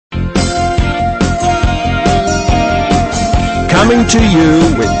coming to you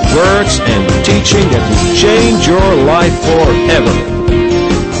with words and teaching that will change your life forever.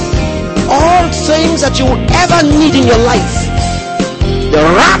 All things that you will ever need in your life,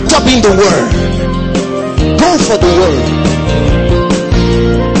 they're wrapped up in the Word. Go for the Word.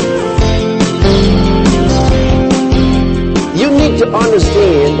 You need to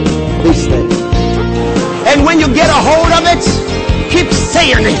understand this thing. And when you get a hold of it, keep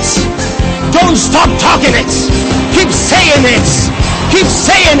saying it. Don't stop talking it. Keep saying it. Keep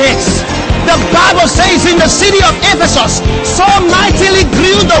saying it. The Bible says in the city of Ephesus, so mightily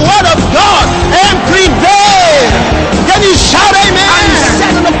grew the word of God and prevailed. Can you shout amen? I'm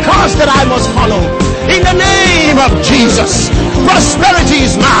set on the course that I must follow. In the name of Jesus, prosperity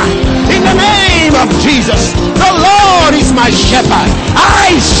is mine. In the name of Jesus, the Lord is my shepherd.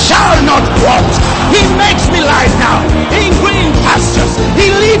 I shall not want. He makes me lie down in green pastures.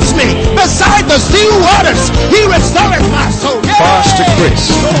 He leads me beside the still waters. He restoreth my soul. Pastor Chris,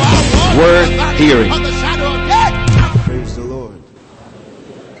 worth hearing. Praise the Lord.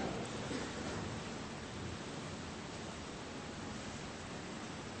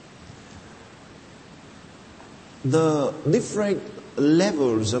 The different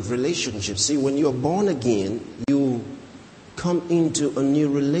levels of relationships. See, when you're born again, you come into a new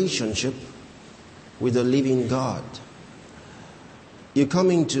relationship with the living God. You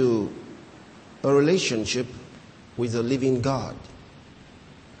come into a relationship with the living God.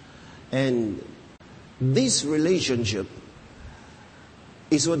 And this relationship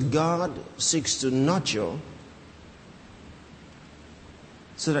is what God seeks to nurture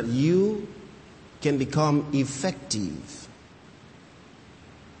so that you can become effective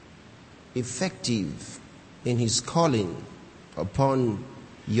in His calling upon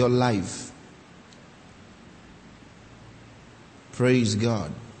your life. Praise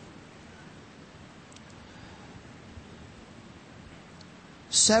God.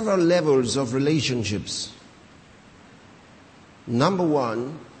 Several levels of relationships. Number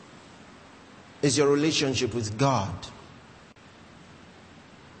one is your relationship with God.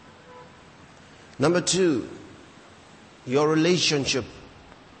 Number two, your relationship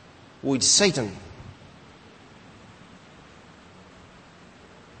with Satan.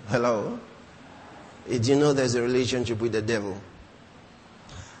 Hello? Did you know there's a relationship with the devil?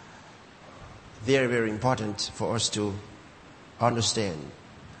 Very, very important for us to understand.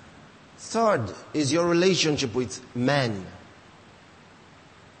 Third is your relationship with man.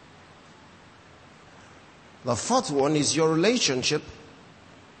 The fourth one is your relationship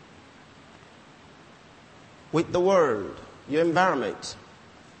with the world, your environment.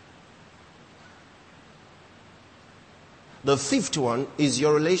 The fifth one is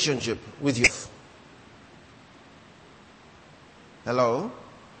your relationship with you. Hello?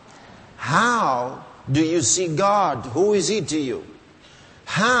 How do you see God? Who is He to you?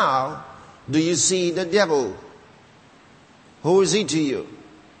 How do you see the devil? Who is He to you?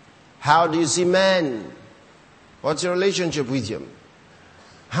 How do you see man? What's your relationship with Him?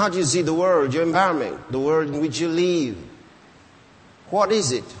 How do you see the world, your environment, the world in which you live? What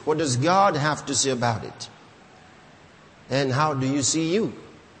is it? What does God have to say about it? And how do you see you?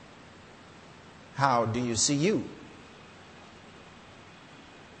 How do you see you?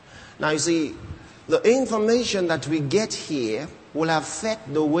 Now you see, the information that we get here will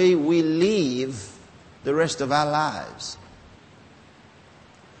affect the way we live the rest of our lives.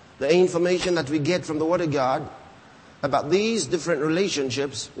 The information that we get from the Word of God about these different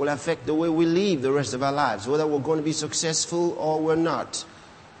relationships will affect the way we live the rest of our lives, whether we're going to be successful or we're not.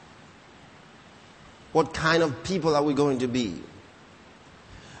 What kind of people are we going to be?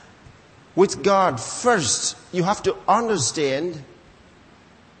 With God, first, you have to understand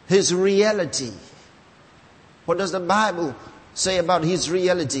His reality. What does the Bible say about His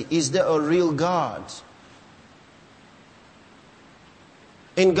reality? Is there a real God?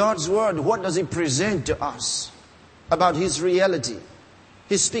 In God's Word, what does He present to us about His reality?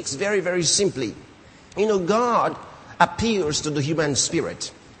 He speaks very, very simply. You know, God appeals to the human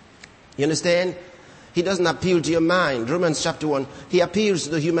spirit. You understand? He doesn't appeal to your mind. Romans chapter 1, He appeals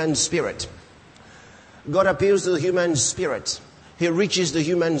to the human spirit. God appeals to the human spirit. He reaches the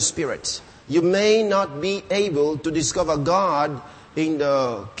human spirit. You may not be able to discover God in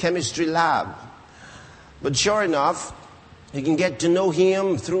the chemistry lab, but sure enough, you can get to know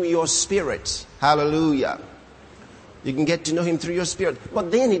Him through your spirit. Hallelujah. You can get to know Him through your spirit.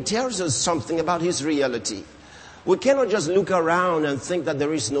 But then He tells us something about His reality. We cannot just look around and think that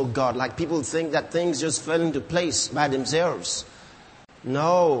there is no God. Like people think that things just fell into place by themselves.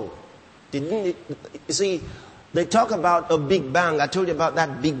 No. You see, they talk about a big bang. I told you about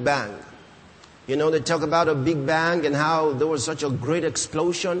that big bang. You know, they talk about a big bang and how there was such a great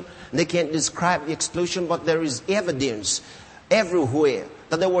explosion. They can't describe the explosion, but there is evidence everywhere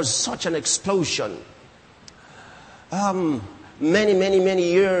that there was such an explosion.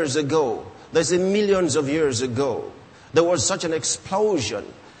 Many years ago, they say millions of years ago, there was such an explosion,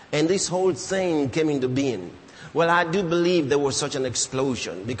 and this whole thing came into being. Well, I do believe there was such an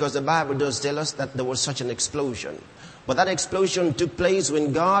explosion, because the Bible does tell us that there was such an explosion. But that explosion took place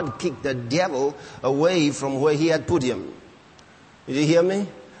when God kicked the devil away from where he had put him. Did you hear me?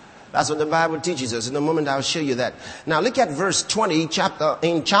 That's what the Bible teaches us. In a moment, I'll show you that. Now, look at verse 20, in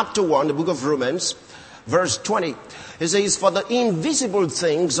chapter 1, the book of Romans, verse 20. It says, "For the invisible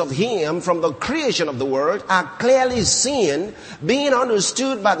things of him from the creation of the world are clearly seen, being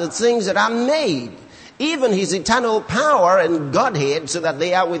understood by the things that are made, even his eternal power and Godhead, so that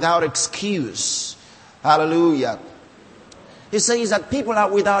they are without excuse." Hallelujah. He says that people are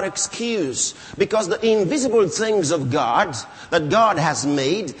without excuse because the invisible things of God that God has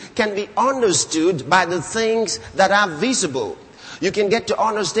made can be understood by the things that are visible. You can get to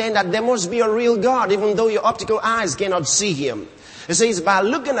understand that there must be a real God even though your optical eyes cannot see him. It says by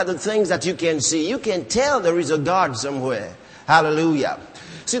looking at the things that you can see, you can tell there is a God somewhere. Hallelujah.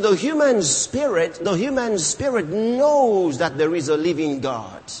 See, the human spirit knows that there is a living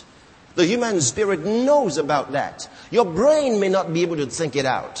God. The human spirit knows about that. Your brain may not be able to think it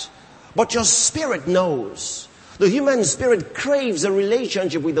out, but your spirit knows. The human spirit craves a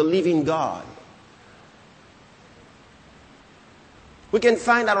relationship with the living God. We can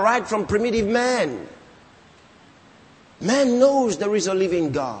find that right from primitive man. Man knows there is a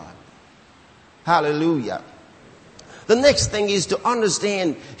living God. Hallelujah. The next thing is to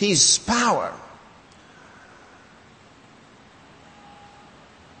understand his power.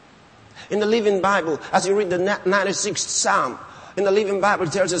 In the Living Bible, as you read the 96th Psalm, in the Living Bible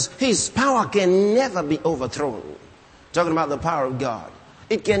it tells us his power can never be overthrown. Talking about the power of God.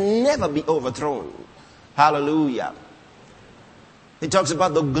 It can never be overthrown. Hallelujah. It talks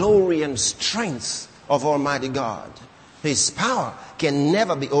about the glory and strength of Almighty God. His power can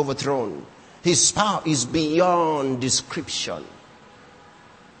never be overthrown. His power is beyond description.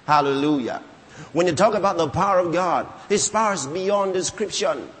 Hallelujah. When you talk about the power of God, his power is beyond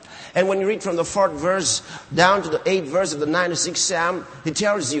description. And when you read from the 4th verse down to the 8th verse of the 96th Psalm, he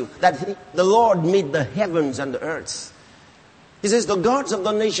tells you that the Lord made the heavens and the earth. He says the gods of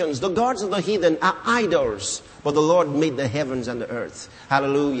the nations, the gods of the heathen are idols, but the Lord made the heavens and the earth.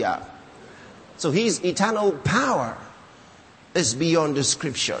 Hallelujah. So his eternal power is beyond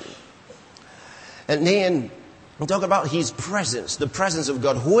description. And then we talk about his presence, the presence of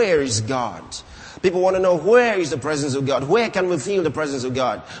God. Where is God? People want to know, where is the presence of God? Where can we feel the presence of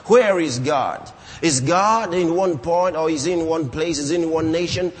God? Where is God? Is God in one point, or is he in one place? Is he in one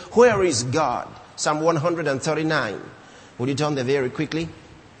nation? Where is God? Psalm 139. Would you turn there very quickly?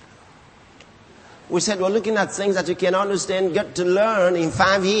 We said we're looking at things that you can understand, get to learn in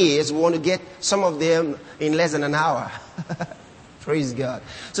 5 years. We want to get some of them in less than an hour. Praise God.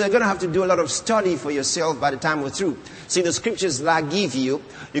 So you're going to have to do a lot of study for yourself by the time we're through. See, the scriptures that I give you,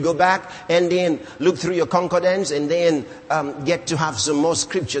 you go back and then look through your concordance and then get to have some more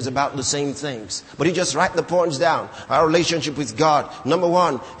scriptures about the same things. But you just write the points down. Our relationship with God. Number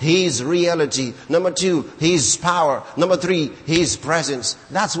 1, his reality. Number 2, his power. Number 3, his presence.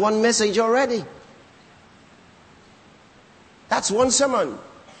 That's one message already. That's one sermon.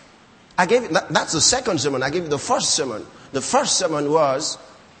 That's the second sermon. I gave you the first sermon. The first sermon was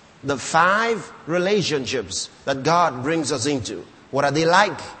the 5 relationships that God brings us into. What are they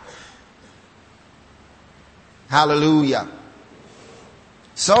like? Hallelujah.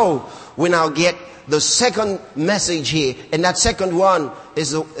 So we now get the second message here. And that second one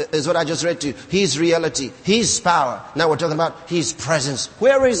is what I just read to you. His reality, his power. Now we're talking about his presence.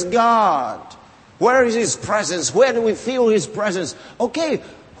 Where is God? Where is his presence? Where do we feel his presence? Okay,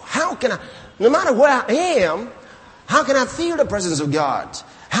 how can I, no matter where I am, how can I feel the presence of God?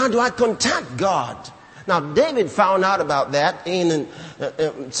 How do I contact God? Now, David found out about that in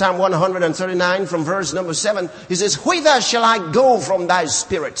Psalm 139 from verse number 7. He says, "Whither shall I go from thy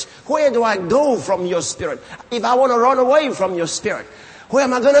spirit?" Where do I go from your spirit? If I want to run away from your spirit, where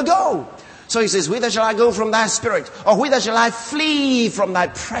am I going to go? So he says, "Whither shall I go from thy spirit? Or whither shall I flee from thy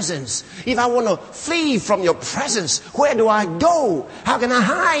presence?" If I want to flee from your presence, where do I go? How can I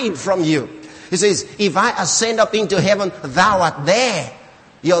hide from you? He says, "If I ascend up into heaven, thou art there."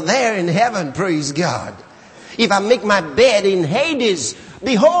 You're there in heaven, praise God. "If I make my bed in Hades,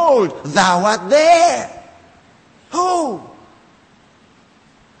 behold, thou art there." Oh,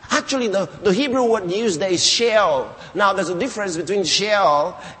 Actually, the Hebrew word used there is Sheol. Now, there's a difference between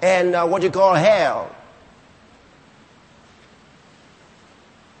Sheol and what you call hell.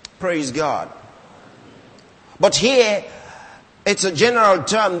 Praise God. But here, it's a general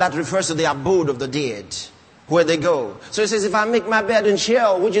term that refers to the abode of the dead, where they go. So he says, if I make my bed in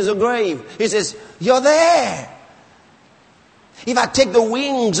Sheol, which is a grave, he says, you're there. If I take the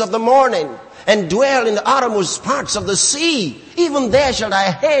wings of the morning and dwell in the uttermost parts of the sea, even there shall thy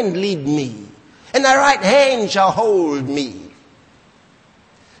hand lead me, and thy right hand shall hold me.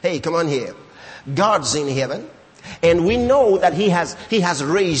 Hey, come on here. God's in heaven, and we know that He has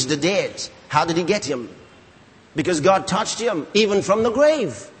raised the dead. How did He get him? Because God touched him, even from the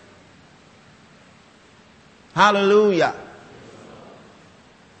grave. Hallelujah.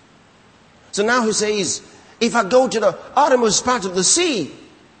 So now He says, if I go to the uttermost part of the sea,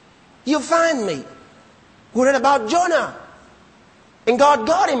 you'll find me. We read about Jonah, and God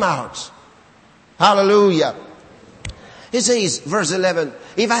got him out. Hallelujah. He says, verse 11,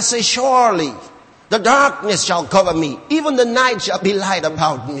 if I say, surely the darkness shall cover me, even the night shall be light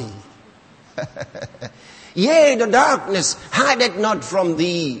about me. Yea, the darkness hideth not from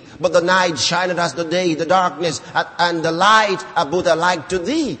thee, but the night shineth as the day. The darkness and the light are both alike to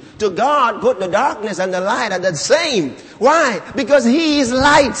thee. To God, both the darkness and the light are the same. Why? Because He is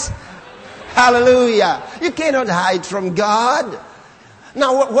light. Hallelujah. You cannot hide from God.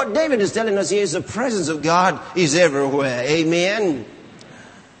 Now, what David is telling us here is the presence of God is everywhere. Amen.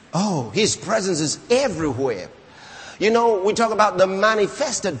 Oh, His presence is everywhere. You know, we talk about the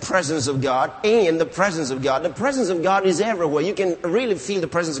manifested presence of God and the presence of God. The presence of God is everywhere. You can really feel the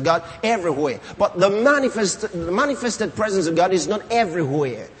presence of God everywhere. But the manifested presence of God is not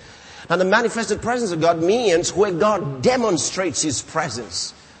everywhere. Now, the manifested presence of God means where God demonstrates His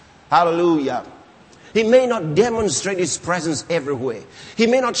presence. Hallelujah. He may not demonstrate His presence everywhere. He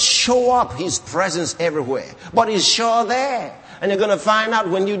may not show up His presence everywhere. But He's sure there. And you're going to find out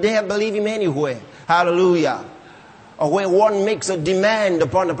when you dare believe Him anywhere. Hallelujah. Or where one makes a demand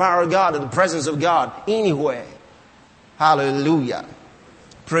upon the power of God or the presence of God anywhere. Hallelujah.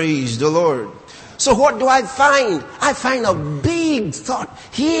 Praise the Lord. So what do I find? I find a big thought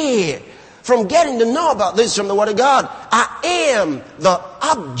here from getting to know about this from the Word of God. I am the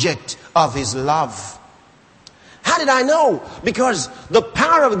object of His love. How did I know? Because the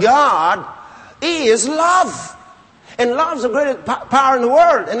power of God is love. And love is the greatest power in the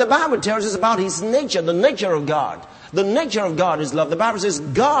world. And the Bible tells us about His nature, the nature of God. The nature of God is love. The Bible says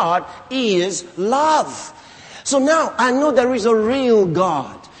God is love. So now I know there is a real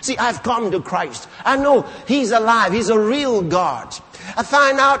God. See, I've come to Christ. I know He's alive. He's a real God.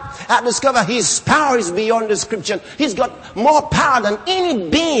 I discover His power is beyond description. He's got more power than any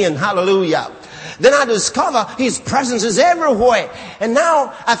being. Hallelujah. Then I discover His presence is everywhere. And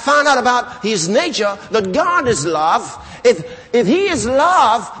now I find out about His nature, that God is love. If He is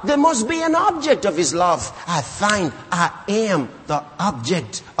love, there must be an object of His love. I find I am the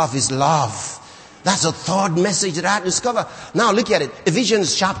object of His love. That's a third message that I discover. Now look at it.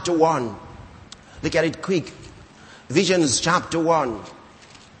 Ephesians chapter 1. Look at it quick. Ephesians chapter 1.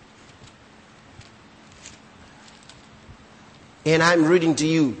 And I'm reading to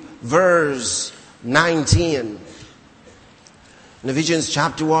you verse 19. In Ephesians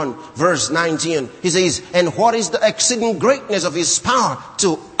chapter 1, verse 19, he says, and what is the exceeding greatness of His power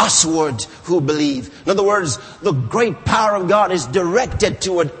to usward who believe? In other words, the great power of God is directed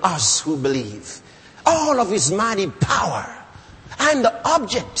toward us who believe. All of His mighty power. I'm the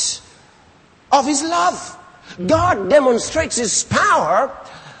object of His love. God demonstrates His power,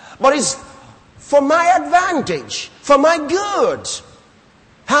 but it's for my advantage, for my good.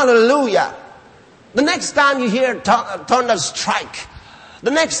 Hallelujah. The next time you hear thunder strike,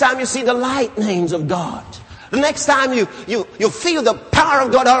 the next time you see the lightnings of God, the next time you feel the power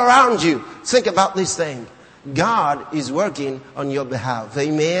of God all around you, think about this thing. God is working on your behalf.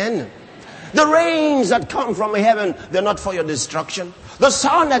 Amen. The rains that come from heaven, they're not for your destruction. The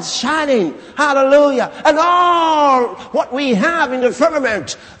sun that's shining, hallelujah, and all what we have in the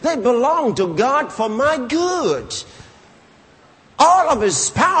firmament, they belong to God for my good. All of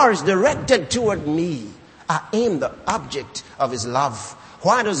His power is directed toward me. I am the object of His love.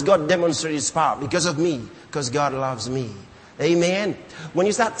 Why does God demonstrate His power? Because of me. Because God loves me. Amen. When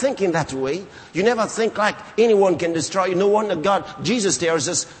you start thinking that way, you never think like anyone can destroy you. No wonder Jesus tells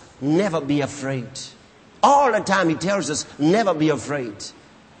us, never be afraid. All the time He tells us, never be afraid.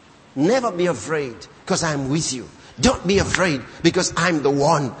 Never be afraid, because I'm with you. Don't be afraid, because I'm the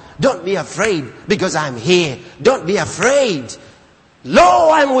one. Don't be afraid, because I'm here. Don't be afraid. Lo,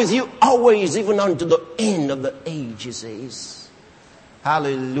 I'm with you always, even unto the end of the age, He says.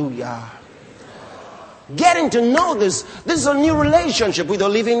 Hallelujah. Getting to know this is a new relationship with the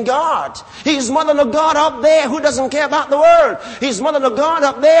living God. He's more than a God up there who doesn't care about the world. He's more than a God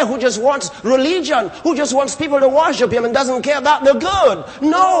up there who just wants religion, who just wants people to worship Him and doesn't care about the good.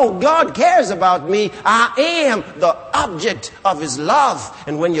 No, God cares about me. I am the object of His love.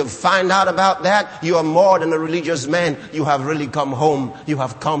 And when you find out about that, you are more than a religious man. You have really come home. You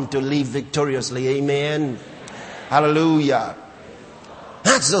have come to live victoriously. Amen. Hallelujah.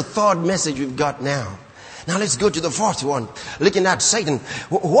 That's the third message we've got now. Now let's go to the fourth one. Looking at Satan.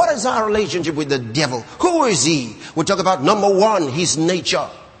 What is our relationship with the devil? Who is he? We talk about number one, his nature.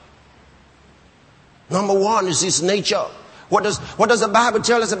 Number one is his nature. What does the Bible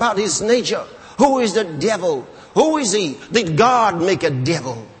tell us about his nature? Who is the devil? Who is he? Did God make a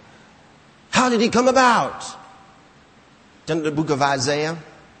devil? How did he come about? Turn to the book of Isaiah.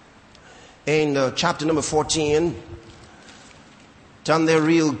 In chapter number 14. Turn there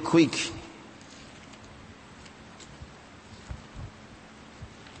real quick.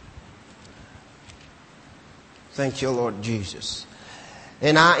 Thank you, Lord Jesus.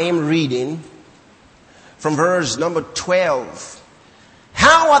 And I am reading from verse number 12.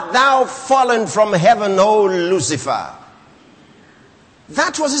 How art thou fallen from heaven, O Lucifer?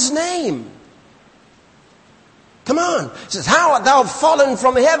 That was his name. Come on. It says, how art thou fallen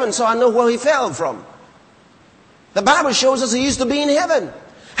from heaven? So I know where he fell from. The Bible shows us he used to be in heaven.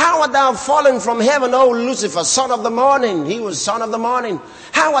 How art thou fallen from heaven, O Lucifer, son of the morning? He was son of the morning.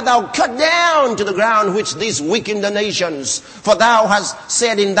 How art thou cut down to the ground, which these weaken the nations? For thou hast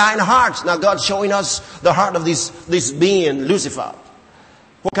said in thine heart. Now God's showing us the heart of this being, Lucifer.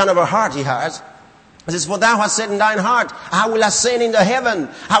 What kind of a heart he has? It says, for thou hast said in thine heart, I will ascend into heaven.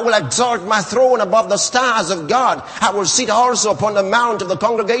 I will exalt my throne above the stars of God. I will sit also upon the mount of the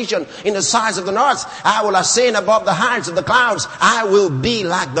congregation in the sides of the north. I will ascend above the heights of the clouds. I will be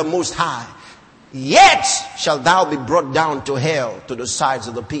like the Most High. Yet shalt thou be brought down to hell, to the sides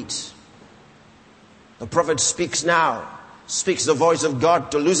of the pit. The prophet speaks now, speaks the voice of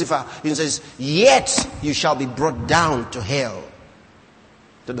God to Lucifer. He says, yet you shall be brought down to hell,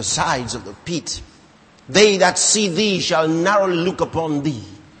 to the sides of the pit. They that see thee shall narrowly look upon thee.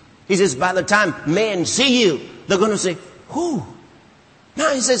 He says, by the time men see you, they're going to say, who?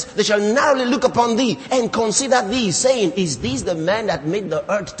 Now he says, they shall narrowly look upon thee and consider thee, saying, is this the man that made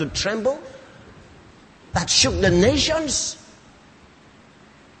the earth to tremble? That shook the nations?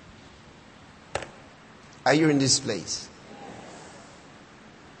 Are you in this place?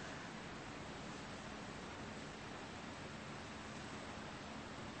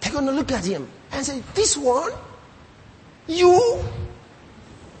 They're going to look at him and say, this one? You?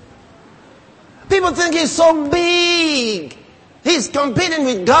 People think he's so big. He's competing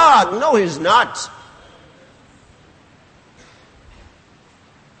with God. No, he's not.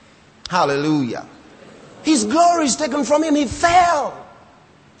 Hallelujah. His glory is taken from him. He fell.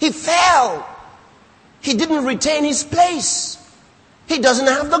 He fell. He didn't retain his place. He doesn't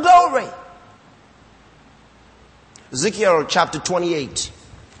have the glory. Ezekiel chapter 28.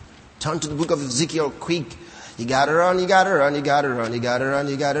 Turn to the book of Ezekiel quick. You gotta run, you gotta run, you gotta run, you gotta run,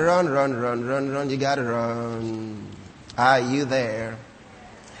 you gotta run, run, you gotta run. Are you there?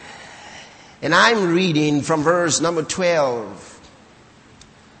 And I'm reading from verse number 12.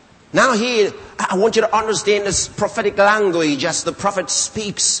 Now here, I want you to understand this prophetic language as the prophet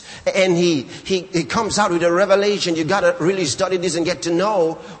speaks and he comes out with a revelation. You gotta really study this and get to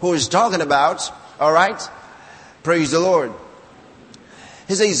know who he's talking about. Alright? Praise the Lord.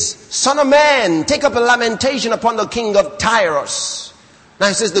 He says, son of man, take up a lamentation upon the king of Tyrus. Now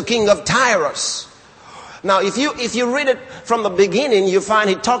he says the king of Tyrus. Now if you read it from the beginning, you find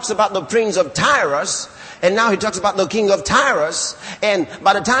he talks about the prince of Tyrus. And now he talks about the king of Tyrus. And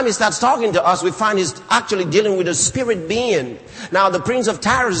by the time he starts talking to us, we find he's actually dealing with a spirit being. Now the prince of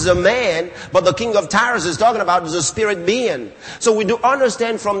Tyrus is a man, but the king of Tyrus is talking about is a spirit being. So we do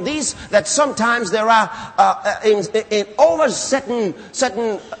understand from this that sometimes there are in over certain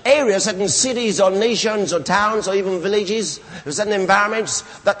areas, certain cities or nations or towns or even villages, certain environments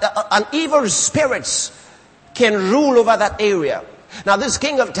that an evil spirits can rule over that area. Now this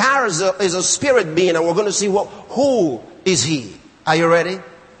king of Tyrus is a spirit being, and we're going to see who is he. Are you ready?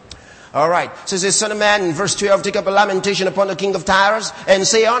 All right. So it says, son of man, in verse 12, take up a lamentation upon the king of Tyrus, and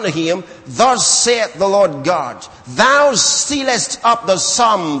say unto him, thus saith the Lord God, thou sealest up the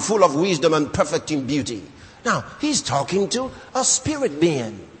sum full of wisdom and perfect in beauty. Now, he's talking to a spirit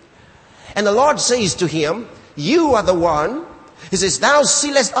being. And the Lord says to him, you are the one. He says, thou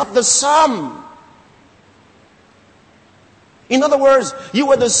sealest up the sum. In other words, you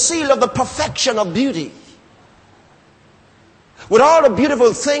are the seal of the perfection of beauty. With all the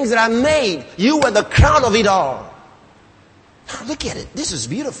beautiful things that I made, you were the crown of it all. Now look at it. This is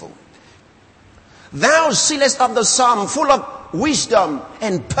beautiful. Thou sealest up the sum, full of wisdom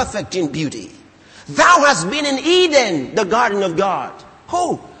and perfect in beauty. Thou hast been in Eden, the garden of God.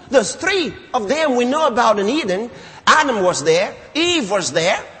 Oh, there's three of them we know about in Eden. Adam was there, Eve was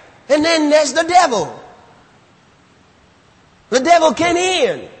there, and then there's the devil. The devil came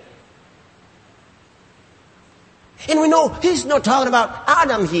in. And we know he's not talking about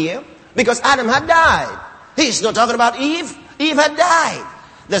Adam here, because Adam had died. He's not talking about Eve. Eve had died.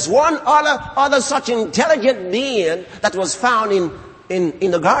 There's one other such intelligent being that was found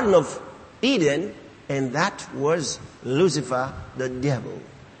in the Garden of Eden, and that was Lucifer, the devil.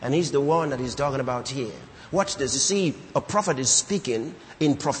 And he's the one that he's talking about here. Watch this. You see, a prophet is speaking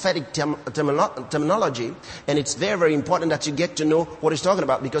in prophetic terminology, and it's very, very important that you get to know what he's talking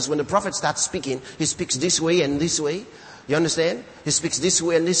about, because when the prophet starts speaking, he speaks this way and this way. You understand? He speaks this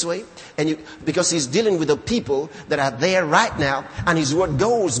way and this way. Because he's dealing with the people that are there right now, and his word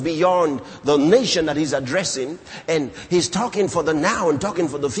goes beyond the nation that he's addressing, and he's talking for the now and talking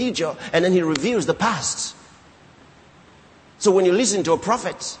for the future, and then he reveals the past. So when you listen to a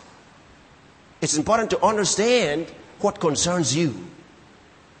prophet, it's important to understand what concerns you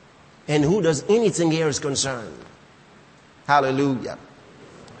and who does anything else concern. Hallelujah.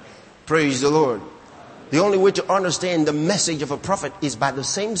 Praise the Lord. The only way to understand the message of a prophet is by the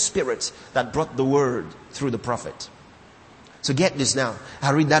same Spirit that brought the word through the prophet. So get this now.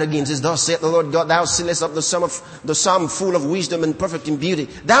 I read that again. It says, Thus saith the Lord God, thou sealest up the sum full of wisdom and perfect in beauty.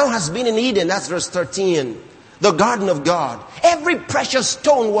 Thou hast been in Eden. That's verse 13. The garden of God. Every precious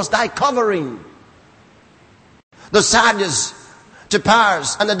stone was thy covering. The sardius,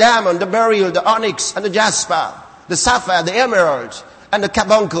 topaz, and the diamond, the beryl, the onyx, and the jasper, the sapphire, the emerald, and the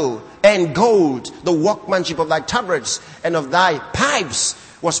carbuncle, and gold, the workmanship of thy tabrets, and of thy pipes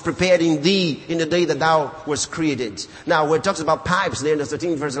was prepared in thee in the day that thou was created. Now, when it talks about pipes there in the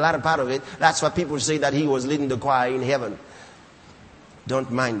 13th verse, the latter part of it, that's why people say that he was leading the choir in heaven.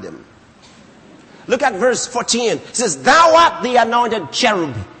 Don't mind them. Look at verse 14. It says, Thou art the anointed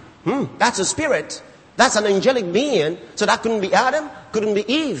cherub. That's a spirit. That's an angelic being. So that couldn't be Adam, couldn't be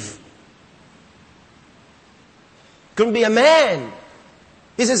Eve. Couldn't be a man.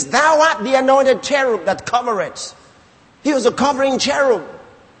 He says, Thou art the anointed cherub that covereth. He was a covering cherub.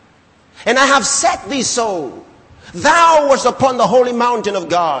 And I have set thee so. Thou wast upon the holy mountain of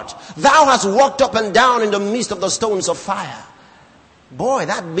God. Thou hast walked up and down in the midst of the stones of fire. Boy,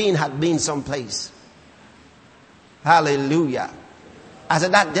 that being had been someplace. Hallelujah. I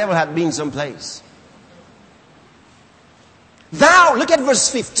said that devil had been someplace. Thou, look at verse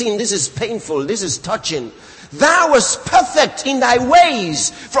 15. This is painful. This is touching. Thou wast perfect in thy ways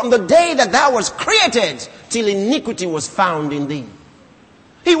from the day that thou wast created till iniquity was found in thee.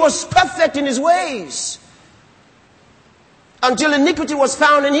 He was perfect in his ways until iniquity was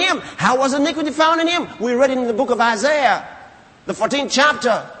found in him. How was iniquity found in him? We read it in the book of Isaiah, the 14th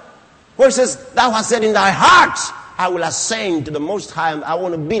chapter, where it says, Thou hast said in thy heart, I will ascend to the Most High. I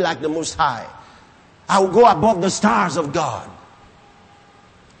want to be like the Most High. I will go above the stars of God.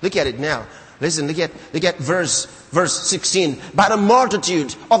 Look at it now. Listen, look at verse 16. By the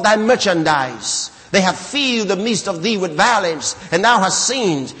multitude of thy merchandise, they have filled the midst of thee with violence, and thou hast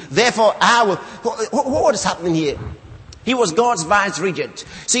sinned. Therefore I will... What is happening here? He was God's vice regent.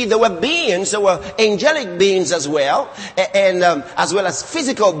 See, there were beings, there were angelic beings as well, and as well as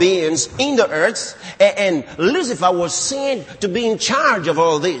physical beings in the earth, and Lucifer was sent to be in charge of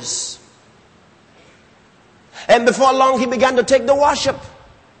all this. And before long, he began to take the worship.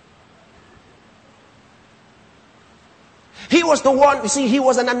 He was the one, you see, he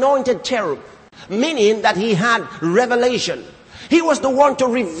was an anointed cherub, meaning that he had revelation. He was the one to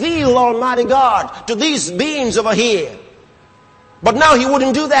reveal Almighty God to these beings over here. But now he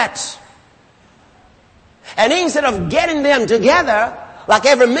wouldn't do that. And instead of getting them together, like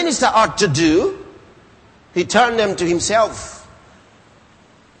every minister ought to do, he turned them to himself.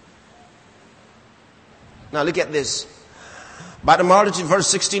 Now look at this. By the multitude, verse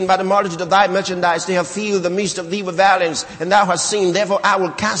 16, by the multitude of thy merchandise, they have filled the midst of thee with violence, and thou hast seen. Therefore I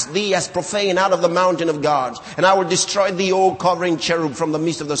will cast thee as profane out of the mountain of God, and I will destroy thee, O covering cherub, from the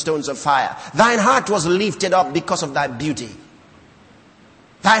midst of the stones of fire. Thine heart was lifted up because of thy beauty.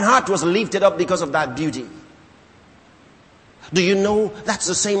 Thine heart was lifted up because of thy beauty. Do you know that's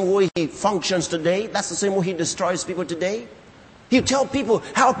the same way he functions today? That's the same way he destroys people today? You tell people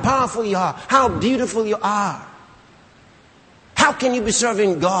how powerful you are, how beautiful you are. How can you be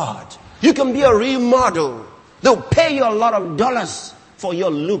serving God? You can be a real model. They'll pay you a lot of dollars for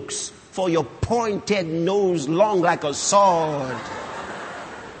your looks, for your pointed nose long like a sword.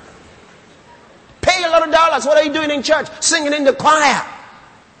 Pay a lot of dollars. What are you doing in church? Singing in the choir.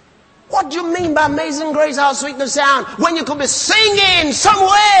 What do you mean by amazing grace, how sweet the sound, when you could be singing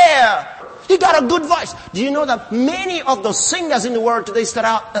somewhere? You got a good voice. Do you know that many of the singers in the world today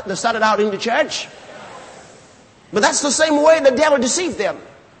started out in the church? But that's the same way the devil deceived them.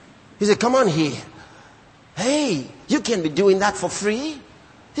 He said, come on here. Hey, you can be doing that for free.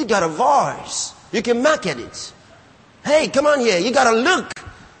 You got a voice. You can market it. Hey, come on here. You got a look.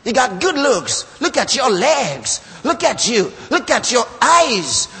 You got good looks. Look at your legs. Look at you. Look at your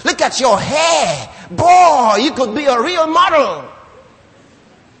eyes. Look at your hair. Boy, you could be a real model.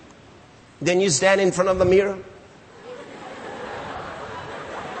 Then you stand in front of the mirror.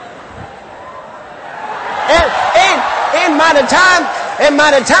 And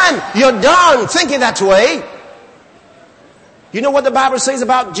by the time you're done thinking that way, you know what the Bible says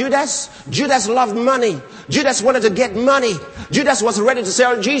about Judas? Judas loved money. Judas wanted to get money. Judas was ready to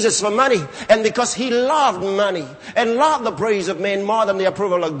sell Jesus for money. And because he loved money and loved the praise of men more than the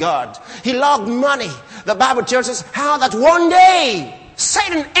approval of God, he loved money. The Bible tells us how that one day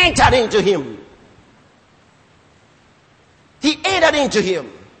Satan entered into him. He entered into him.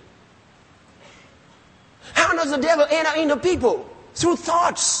 How does the devil enter into people? Through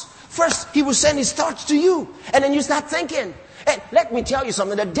thoughts. First, he will send his thoughts to you. And then you start thinking. And let me tell you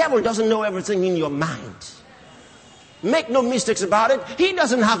something. The devil doesn't know everything in your mind. Make no mistakes about it. He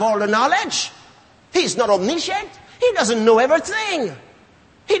doesn't have all the knowledge. He's not omniscient. He doesn't know everything.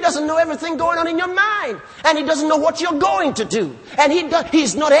 He doesn't know everything going on in your mind. And he doesn't know what you're going to do. And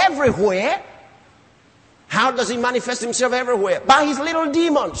he's not everywhere. How does he manifest himself everywhere? By his little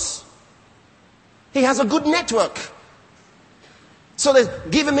demons. He has a good network. So they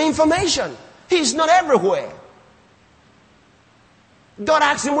give him information. He's not everywhere. God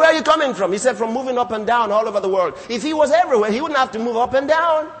asked him, where are you coming from? He said, from moving up and down all over the world. If he was everywhere, he wouldn't have to move up and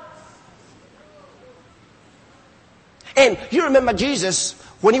down. And you remember Jesus,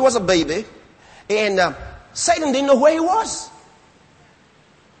 when he was a baby, and Satan didn't know where he was.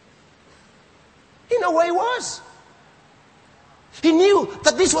 He didn't know where he was. He knew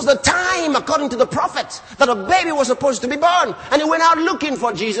that this was the time, according to the prophet, that a baby was supposed to be born. And he went out looking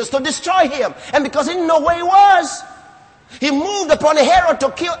for Jesus to destroy him. And because he didn't know where he was, he moved upon Herod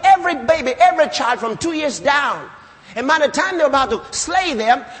to kill every baby, every child from 2 years down. And by the time they were about to slay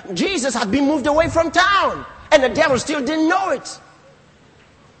them, Jesus had been moved away from town. And the devil still didn't know it.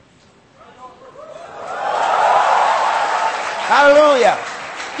 Hallelujah.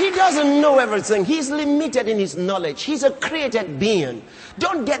 He doesn't know everything. He's limited in his knowledge. He's a created being.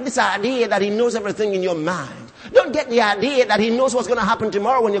 Don't get this idea that he knows everything in your mind. Don't get the idea that he knows what's going to happen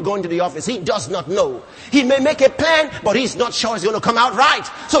tomorrow when you're going to the office. He does not know. He may make a plan, but he's not sure it's going to come out right.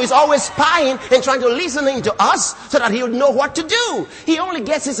 So he's always spying and trying to listen into us so that he'll know what to do. He only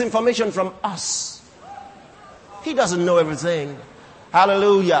gets his information from us. He doesn't know everything.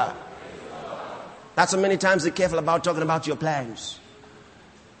 Hallelujah. That's why many times be careful about talking about your plans.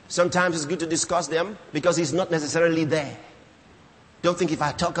 Sometimes it's good to discuss them because he's not necessarily there. Don't think if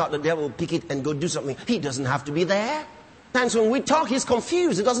I talk out, the devil will pick it and go do something. He doesn't have to be there. Times when we talk, he's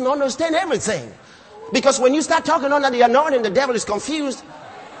confused. He doesn't understand everything. Because when you start talking under the anointing, the devil is confused.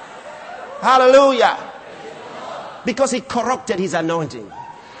 Hallelujah. Because he corrupted his anointing.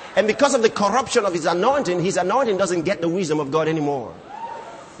 And because of the corruption of his anointing doesn't get the wisdom of God anymore.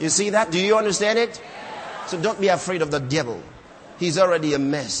 You see that? Do you understand it? So don't be afraid of the devil. He's already a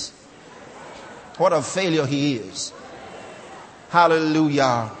mess. What a failure he is.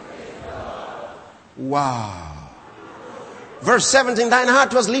 Hallelujah. Wow. Verse 17, thine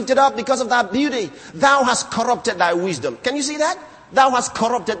heart was lifted up because of thy beauty. Thou hast corrupted thy wisdom. Can you see that? Thou hast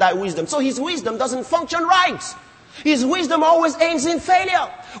corrupted thy wisdom. So his wisdom doesn't function right. His wisdom always ends in failure.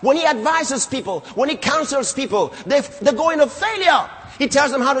 When he advises people, when he counsels people, they go into failure. He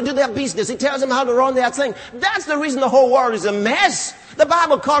tells them how to do their business. He tells them how to run their thing. That's the reason the whole world is a mess. The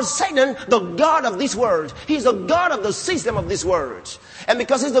Bible calls Satan the God of this world. He's the God of the system of this world. And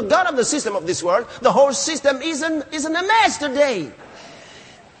because he's the God of the system of this world, the whole system is in a mess today.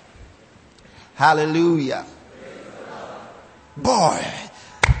 Hallelujah. Boy,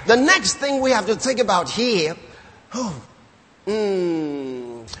 the next thing we have to think about here. No,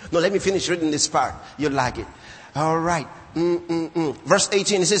 let me finish reading this part. You'll like it. All right. Verse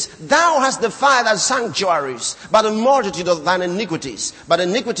 18, it says, thou hast defiled thy sanctuaries by the multitude of thine iniquities, by the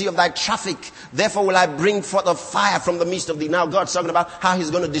iniquity of thy traffic. Therefore will I bring forth a fire from the midst of thee. Now God's talking about how he's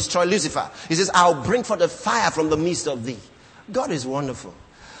going to destroy Lucifer. He says, I'll bring forth a fire from the midst of thee. God is wonderful.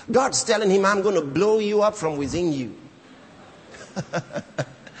 God's telling him, I'm going to blow you up from within you.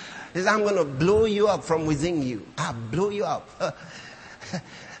 He says, I'm going to blow you up from within you. I'll blow you up.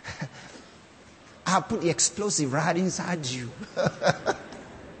 I'll put the explosive right inside you.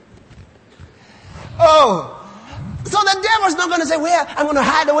 Oh, so the devil's not going to say, well, I'm going to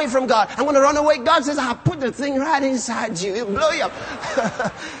hide away from God. I'm going to run away. God says, I'll put the thing right inside you. It'll blow you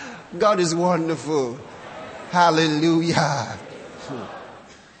up. God is wonderful. Hallelujah.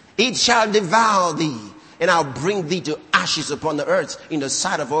 It shall devour thee, and I'll bring thee to ashes upon the earth in the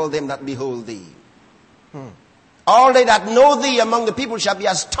sight of all them that behold thee. All they that know thee among the people shall be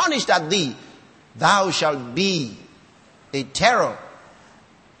astonished at thee. Thou shalt be a terror,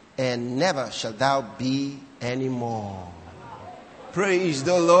 and never shalt thou be anymore. Praise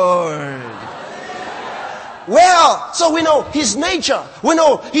the Lord. Well, so we know his nature. We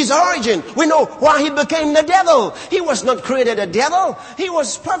know his origin. We know why he became the devil. He was not created a devil. He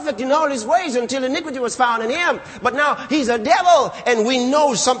was perfect in all his ways until iniquity was found in him. But now he's a devil, and we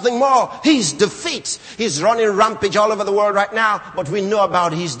know something more. His defeat. He's running rampage all over the world right now, but we know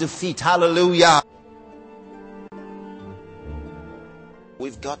about his defeat. Hallelujah.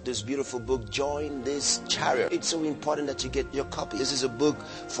 We've got this beautiful book, Join This Chariot. It's so important that you get your copy. This is a book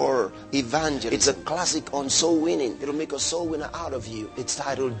for evangelism. It's a classic on soul winning. It'll make a soul winner out of you. It's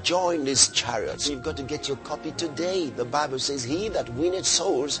titled, Join This Chariot. So you've got to get your copy today. The Bible says, he that winneth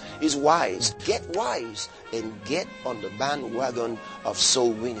souls is wise. Get wise and get on the bandwagon of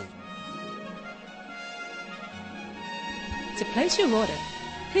soul winning. To place your order,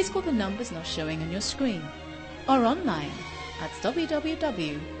 please call the numbers now showing on your screen or online at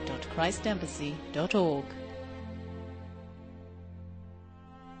www.christembassy.org.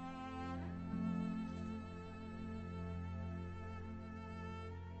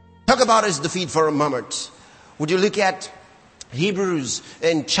 Talk about his defeat for a moment. Would you look at Hebrews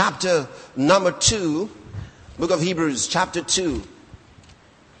in chapter number 2, book of Hebrews, chapter 2.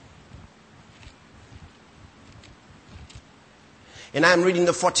 And I'm reading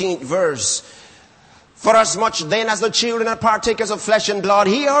the 14th verse. For as much then as the children are partakers of flesh and blood,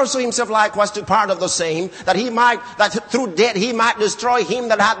 he also himself likewise took part of the same, that through death he might destroy him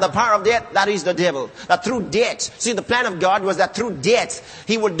that had the power of death, that is the devil. That through death, see, the plan of God was that through death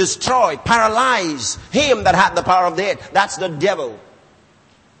he would destroy, paralyze him that had the power of death. That's the devil.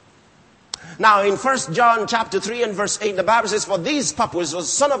 Now in 1 John chapter 3 and verse 8, the Bible says, for this purpose the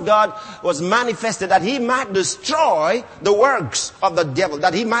Son of God was manifested, that he might destroy the works of the devil,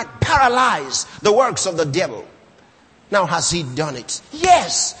 that he might paralyze the works of the devil. Now has he done it?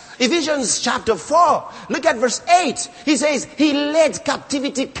 Yes. Ephesians chapter 4, look at verse 8. He says, he led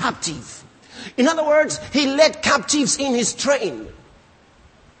captivity captive. In other words, he led captives in his train.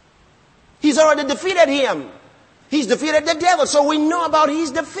 He's already defeated him. He's defeated the devil, so we know about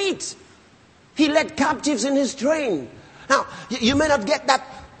his defeat. He led captives in his train. Now, you may not get that,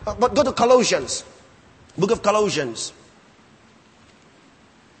 but go to Colossians. Book of Colossians.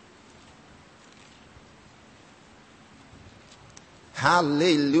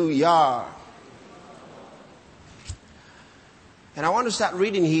 Hallelujah. And I want to start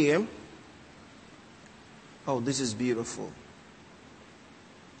reading here. Oh, this is beautiful.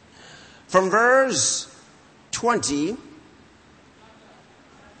 From verse 20.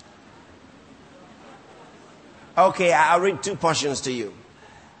 Okay, I'll read two portions to you.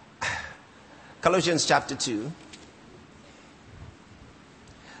 Colossians chapter 2.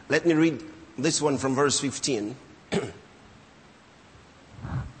 Let me read this one from verse 15.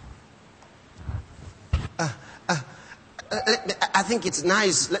 I think it's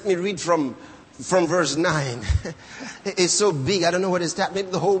nice. Let me read from verse 9. It's so big. I don't know what it's that. Maybe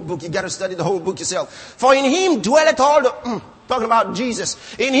the whole book. You got to study the whole book yourself. For in him dwelleth all the... talking about Jesus.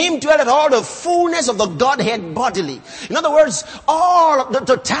 In him dwelleth all the fullness of the Godhead bodily. In other words, all the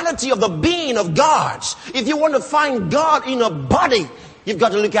totality of the being of God. If you want to find God in a body, you've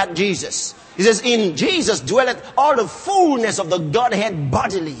got to look at Jesus. He says, in Jesus dwelleth all the fullness of the Godhead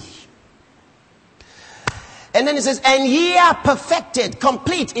bodily. And then he says, and ye are perfected,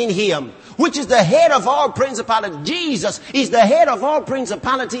 complete in him, which is the head of all principality. Jesus is the head of all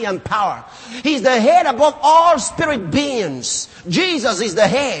principality and power. He's the head above all spirit beings. Jesus is the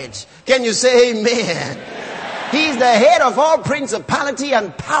head. Can you say amen? He's the head of all principality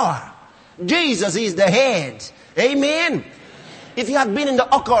and power. Jesus is the head. Amen. If you have been in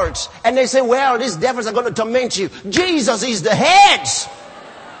the occult and they say, well, these devils are going to torment you, Jesus is the head.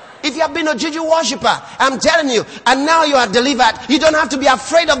 If you have been a Juju worshiper, I'm telling you, and now you are delivered, you don't have to be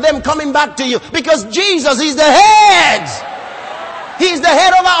afraid of them coming back to you, because Jesus is the head. He's the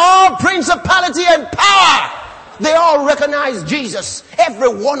head over all principality and power. They all recognize Jesus. Every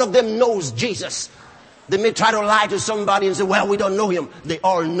one of them knows Jesus. They may try to lie to somebody and say, well, we don't know him. They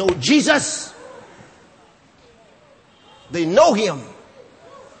all know Jesus. They know him.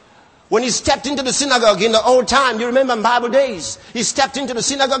 When he stepped into the synagogue in the old time, you remember in Bible days, he stepped into the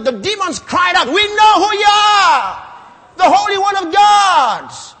synagogue, the demons cried out, we know who you are, the Holy One of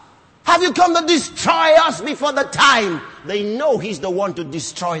God. Have you come to destroy us before the time? They know he's the one to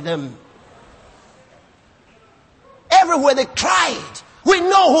destroy them. Everywhere they cried, we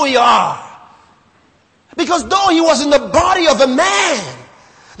know who you are. Because though he was in the body of a man,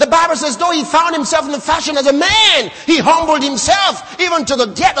 the Bible says, though he found himself in the fashion as a man, he humbled himself even to the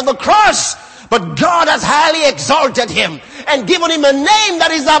death of the cross. But God has highly exalted him and given him a name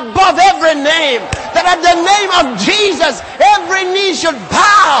that is above every name. That at the name of Jesus, every knee should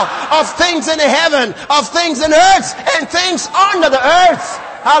bow, of things in heaven, of things in earth, and things under the earth.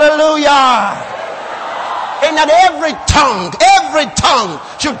 Hallelujah. And that every tongue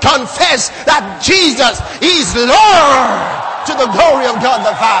should confess that Jesus is Lord, to the glory of God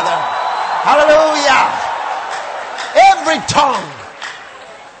the Father. Hallelujah. Every tongue.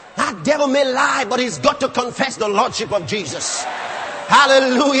 That devil may lie, but he's got to confess the Lordship of Jesus.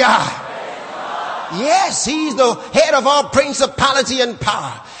 Hallelujah. Yes, he's the head of all principality and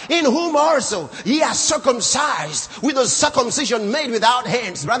power. In whom also ye are circumcised with a circumcision made without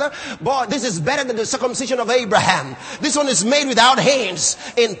hands. Brother, boy, this is better than the circumcision of Abraham. This one is made without hands,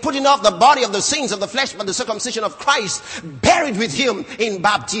 in putting off the body of the sins of the flesh by the circumcision of Christ, buried with him in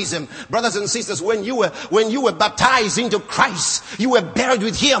baptism. Brothers and sisters, when you were baptized into Christ, you were buried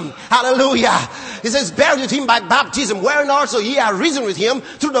with him. Hallelujah. He says, buried with him by baptism, wherein also ye are risen with him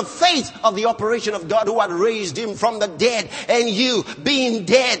through the faith of the operation of God who had raised him from the dead. And you, being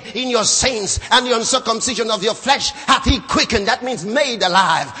dead in your sins and the uncircumcision of your flesh, hath he quickened. That means made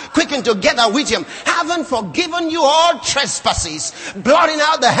alive, quickened together with him, having forgiven you all trespasses, blotting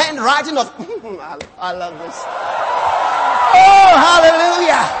out the handwriting of I love this. Oh,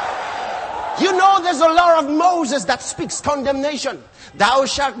 hallelujah. You know, there's a law of Moses that speaks condemnation. Thou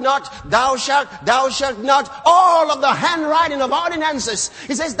shalt not, thou shalt not. All of the handwriting of ordinances.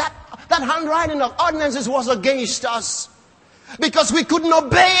 He says that handwriting of ordinances was against us, because we couldn't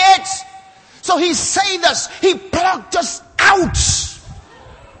obey it. So he saved us. He plucked us out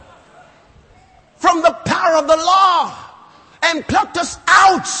from the power of the law and plucked us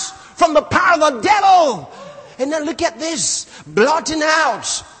out from the power of the devil. And then look at this. Blotting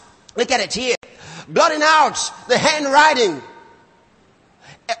out. Look at it here. Blotting out the handwriting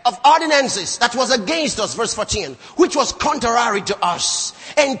of ordinances that was against us, verse 14, which was contrary to us,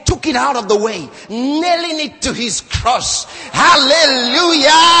 and took it out of the way, nailing it to his cross. Hallelujah.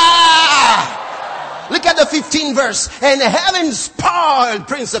 Look at the 15th verse. And having spoiled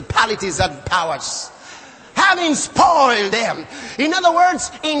principalities and powers, having spoiled them. In other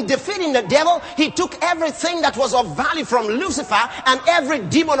words, in defeating the devil, he took everything that was of value from Lucifer and every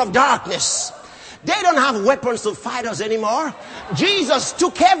demon of darkness. They don't have weapons to fight us anymore. Jesus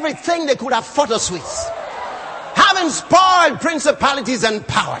took everything they could have fought us with. Having spoiled principalities and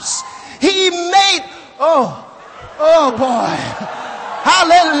powers, he made, oh boy,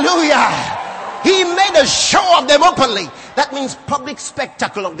 hallelujah. He made a show of them openly. That means public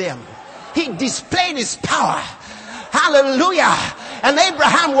spectacle of them. He displayed his power. Hallelujah. And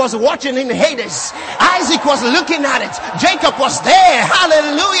Abraham was watching in Hades. Isaac was looking at it. Jacob was there.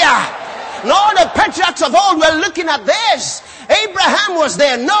 Hallelujah. And all the patriarchs of old were looking at this. Abraham was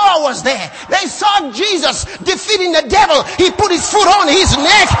there. Noah was there. They saw Jesus defeating the devil. He put his foot on his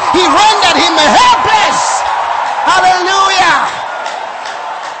neck. He rendered him helpless. Hallelujah.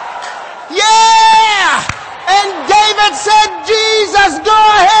 Yeah. And David said, Jesus, go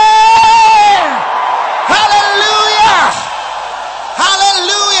ahead. Hallelujah.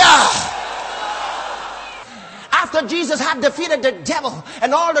 Hallelujah. After Jesus had defeated the devil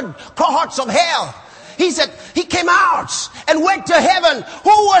and all the cohorts of hell, he said, he came out and went to heaven.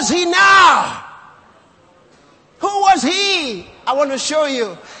 Who was he now? Who was he? I want to show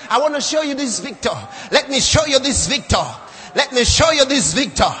you. I want to show you this victor. Let me show you this victor. Let me show you this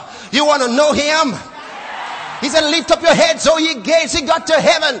victor. You want to know him? He said, lift up your heads, O ye gates. He got to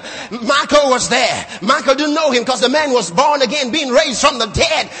heaven. Michael was there. Michael didn't know him because the man was born again, being raised from the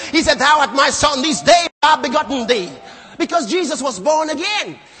dead. He said, thou art my son. This day I have begotten thee. Because Jesus was born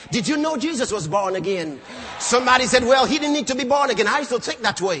again. Did you know Jesus was born again? Somebody said, well, he didn't need to be born again. I used to think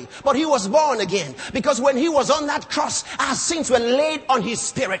that way. But he was born again. Because when he was on that cross, our sins were laid on his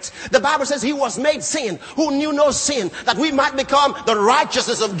spirit. The Bible says he was made sin, who knew no sin, that we might become the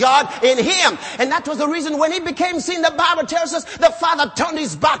righteousness of God in him. And that was the reason when he became sin, the Bible tells us the Father turned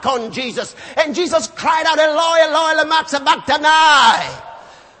his back on Jesus. And Jesus cried out, Eloi, Eloi, lama sabachthani.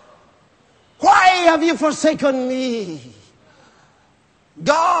 Why have have you forsaken me?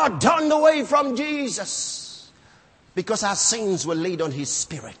 God turned away from Jesus because our sins were laid on his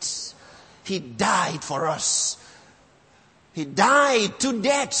spirit. He died for us. He died 2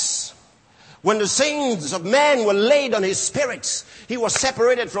 deaths. When the sins of man were laid on his spirit, he was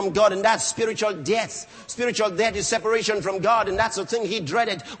separated from God, and that's spiritual death. Spiritual death is separation from God, and that's the thing he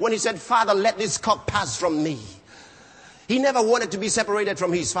dreaded when he said, Father, let this cup pass from me. He never wanted to be separated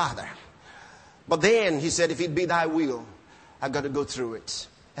from his Father. But then he said, if it be thy will, I got to go through it.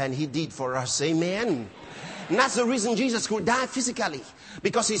 And he did for us. Amen. And that's the reason Jesus could die physically.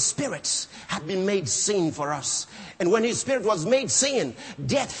 Because his spirit had been made sin for us. And when his spirit was made sin,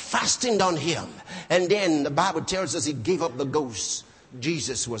 death fastened on him. And then the Bible tells us he gave up the ghost.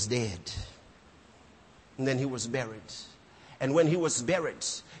 Jesus was dead. And then he was buried. And when he was buried,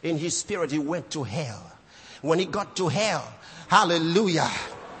 in his spirit he went to hell. When he got to hell, hallelujah,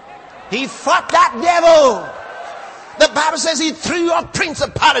 he fought that devil. The Bible says he threw up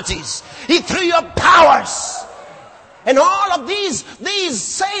principalities. He threw up powers. And all of these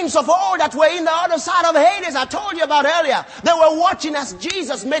saints of old that were in the other side of Hades, I told you about earlier, they were watching as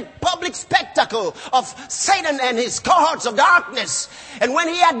Jesus made public spectacle of Satan and his cohorts of darkness. And when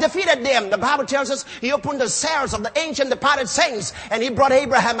he had defeated them, the Bible tells us he opened the cells of the ancient departed saints, and he brought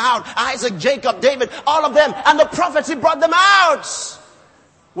Abraham out, Isaac, Jacob, David, all of them, and the prophets, he brought them out.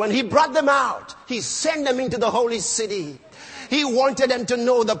 When he brought them out, he sent them into the holy city. He wanted them to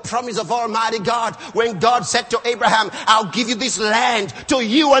know the promise of Almighty God when God said to Abraham, I'll give you this land to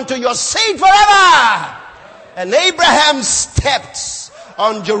you and to your seed forever. And Abraham stepped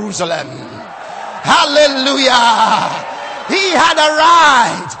on Jerusalem. Hallelujah. He had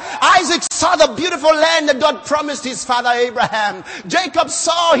arrived. Isaac saw the beautiful land that God promised his father Abraham. Jacob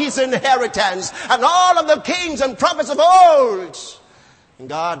saw his inheritance and all of the kings and prophets of old. And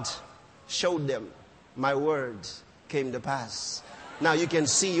God showed them, my word came to pass. Now you can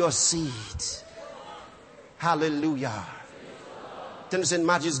see your seed. Hallelujah. Turn to St.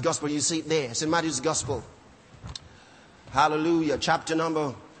 Matthew's Gospel. You see it there. St. Matthew's Gospel. Hallelujah. Chapter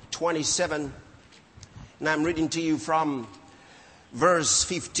number 27. And I'm reading to you from verse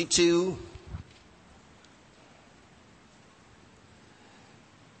 52.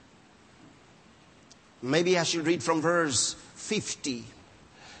 Maybe I should read from verse 50.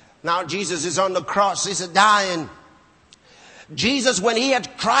 Now Jesus is on the cross. He's dying. Jesus, when he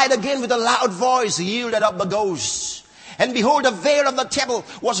had cried again with a loud voice, yielded up the ghost. And behold, the veil of the temple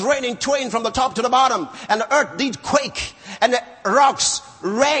was rent in twain from the top to the bottom. And the earth did quake. And the rocks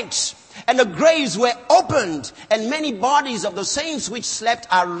rent. And the graves were opened. And many bodies of the saints which slept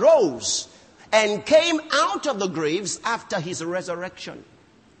arose and came out of the graves after his resurrection.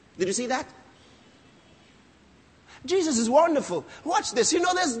 Did you see that? Jesus is wonderful. Watch this. You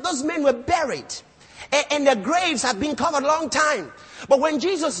know, those men were buried. And their graves have been covered a long time. But when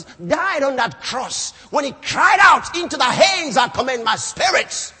Jesus died on that cross, when he cried out, into the hands I commend my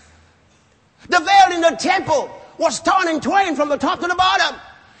spirits, the veil in the temple was torn in twain from the top to the bottom.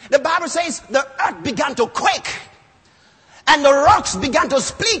 The Bible says the earth began to quake. And the rocks began to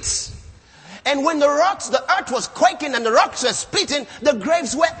split. And when the earth was quaking and the rocks were splitting, the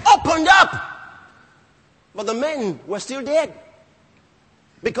graves were opened up. But the men were still dead.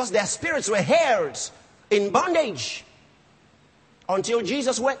 Because their spirits were held in bondage. Until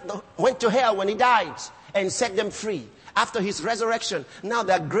Jesus went to hell when he died and set them free. After his resurrection, now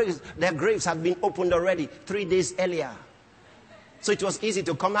their graves had been opened already 3 days earlier. So it was easy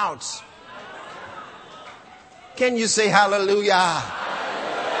to come out. Can you say hallelujah?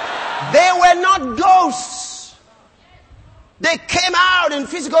 Hallelujah. They were not ghosts. They came out in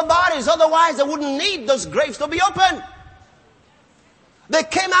physical bodies. Otherwise, they wouldn't need those graves to be open. They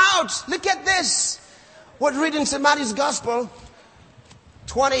came out. Look at this. We're reading St. Matthew's Gospel,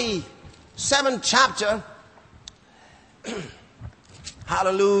 27th chapter.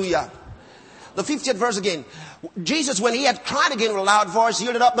 Hallelujah. The 50th verse again. Jesus, when he had cried again with a loud voice,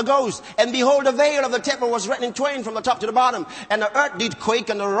 yielded up the ghost. And behold, the veil of the temple was rent in twain from the top to the bottom. And the earth did quake,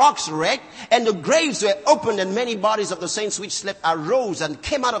 and the rocks rent, and the graves were opened, and many bodies of the saints which slept arose and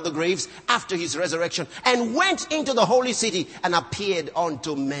came out of the graves after his resurrection, and went into the holy city, and appeared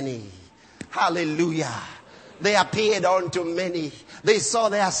unto many. Hallelujah. They appeared unto many. They saw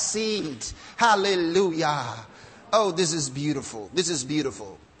their seed. Hallelujah. Oh, this is beautiful. This is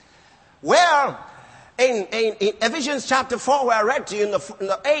beautiful. Well, in Ephesians chapter 4, where I read to you in the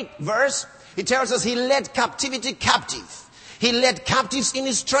 8th verse, he tells us he led captivity captive. He led captives in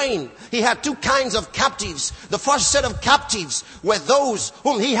his train. He had 2 kinds of captives. The first set of captives were those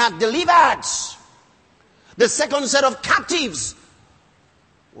whom he had delivered. The second set of captives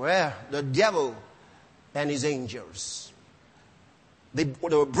were the devil and his angels. They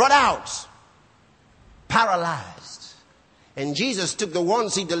were brought out, paralyzed. And Jesus took the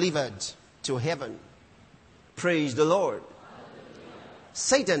ones he delivered to heaven. Praise the Lord.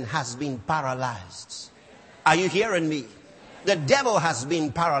 Satan has been paralyzed. Are you hearing me? The devil has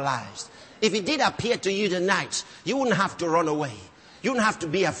been paralyzed. If he did appear to you tonight, you wouldn't have to run away. You wouldn't have to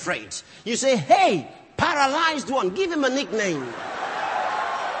be afraid. You say, hey, paralyzed one. Give him a nickname.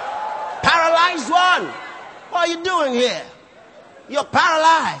 Paralyzed one. What are you doing here? You're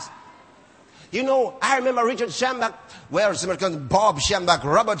paralyzed. You know, I remember Richard Schambach. Well, Bob Schambach,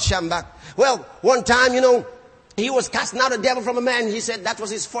 Robert Schambach. Well, one time, you know, he was casting out a devil from a man. He said that was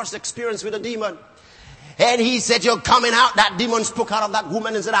his first experience with a demon. And he said, you're coming out. That demon spoke out of that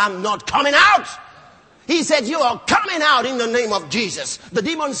woman and said, I'm not coming out. He said, you are coming out in the name of Jesus. The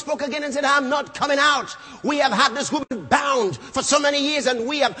demon spoke again and said, I'm not coming out. We have had this woman bound for so many years and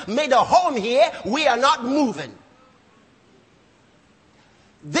we have made a home here. We are not moving.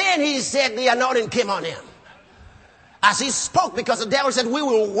 Then he said the anointing came on him. As he spoke, because the devil said, we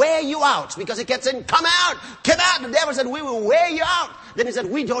will wear you out. Because he kept saying, come out, come out. The devil said, we will wear you out. Then he said,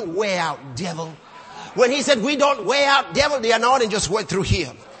 we don't wear out, devil. When he said, we don't wear out, devil, the anointing just went through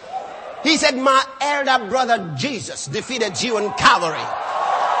him. He said, my elder brother Jesus defeated you in Calvary.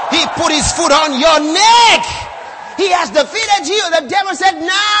 He put his foot on your neck. He has defeated you. The devil said,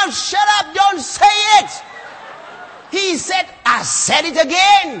 now shut up, don't say it. He said, I said it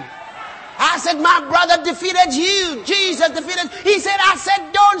again. I said, my brother defeated you. Jesus defeated. He said, I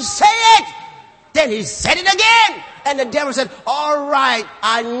said, don't say it. Then he said it again. And the devil said, all right,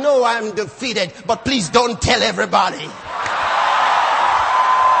 I know I'm defeated, but please don't tell everybody.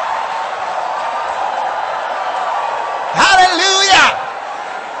 Hallelujah.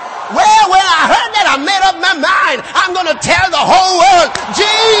 Well, when I heard that, I made up my mind. I'm going to tell the whole world,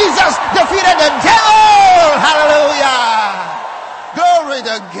 Jesus defeated the devil. Hallelujah. Glory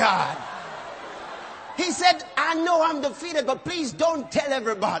to God. He said, I know I'm defeated, but please don't tell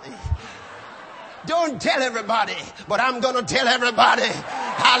everybody. Don't tell everybody, but I'm going to tell everybody.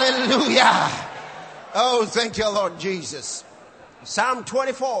 Hallelujah. Oh, thank you, Lord Jesus. Psalm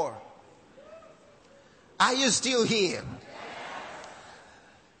 24. Are you still here?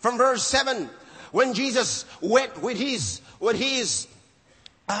 From verse 7, when Jesus went with the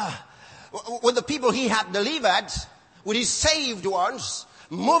people he had delivered, with his saved ones,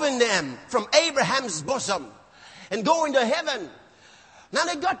 moving them from Abraham's bosom and going to heaven. Now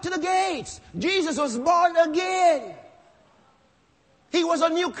they got to the gates. Jesus was born again. He was a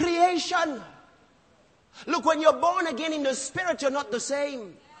new creation. Look, when you're born again in the spirit, you're not the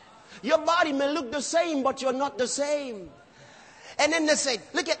same. Your body may look the same, but you're not the same. And then they said,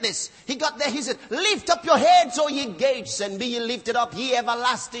 look at this. He got there, he said, lift up your heads, O ye gates, and be ye lifted up, ye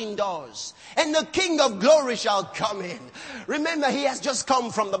everlasting doors. And the King of glory shall come in. Remember, he has just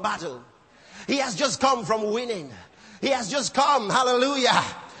come from the battle. He has just come from winning. He has just come, hallelujah,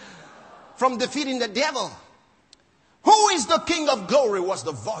 from defeating the devil. Who is the King of glory was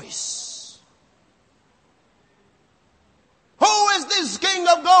the voice. Who is this King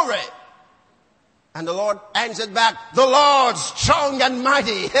of glory? And the Lord answered back, the Lord strong and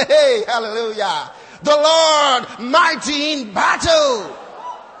mighty. Hey, hallelujah. The Lord mighty in battle.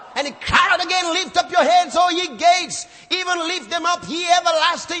 And he cried out again, lift up your heads, O ye gates. Even lift them up, ye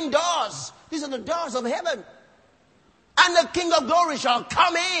everlasting doors. These are the doors of heaven. And the King of glory shall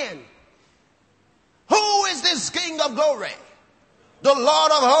come in. Who is this King of glory? The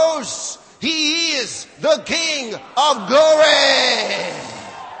Lord of hosts. He is the King of glory.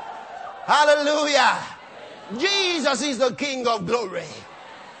 Hallelujah. Jesus is the King of glory.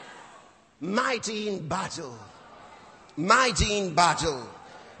 Mighty in battle. Mighty in battle.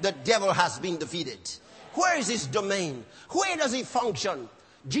 The devil has been defeated. Where is his domain? Where does he function?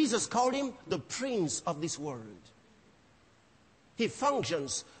 Jesus called him the prince of this world. He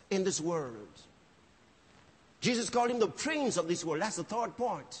functions in this world. Jesus called him the prince of this world. That's the third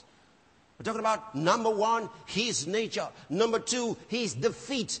point. We're talking about number one, his nature. Number two, his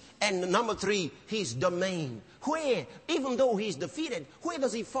defeat. And number three, his domain. Where, even though he's defeated, where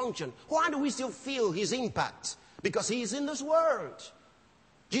does he function? Why do we still feel his impact? Because he is in this world.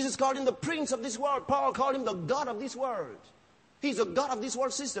 Jesus called him the prince of this world. Paul called him the God of this world. He's a God of this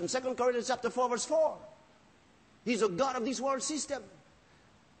world system. 2 Corinthians chapter 4 verse 4. He's a God of this world system.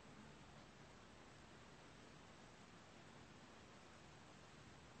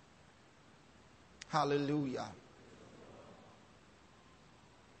 Hallelujah.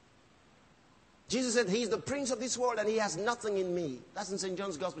 Jesus said he's the prince of this world and he has nothing in me. That's in St.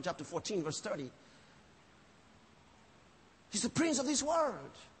 John's Gospel chapter 14 verse 30. He's the prince of this world.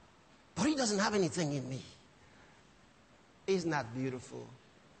 But he doesn't have anything in me. Isn't that beautiful?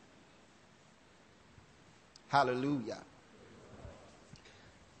 Hallelujah.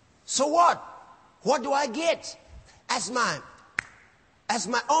 So what? What do I get? As my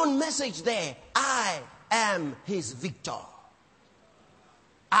own message there, I am his victor.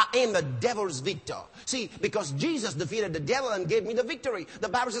 I am the devil's victor. See, because Jesus defeated the devil and gave me the victory. The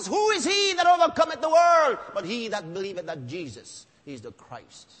Bible says, who is he that overcometh the world? But he that believeth that Jesus is the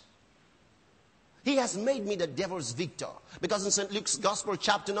Christ. He has made me the devil's victor. Because in St. Luke's Gospel,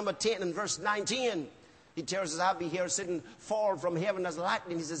 chapter number 10 and verse 19, he tells us, I'll be here sitting, fall from heaven as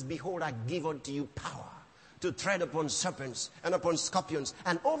lightning. He says, behold, I give unto you power to tread upon serpents and upon scorpions,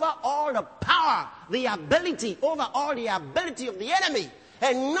 and over all the power, the ability, over all the ability of the enemy.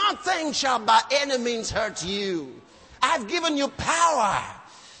 And nothing shall by any means hurt you. I've given you power.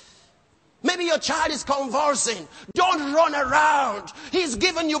 Maybe your child is convulsing. Don't run around. He's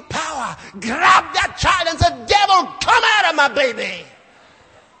given you power. Grab that child and say, devil, come out of my baby.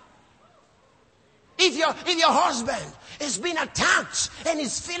 If your husband is being attacked and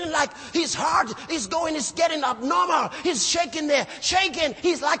he's feeling like his heart is getting abnormal. He's shaking there, shaking.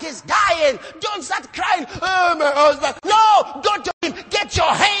 He's like he's dying. Don't start crying, oh, my husband. No, go to him. Get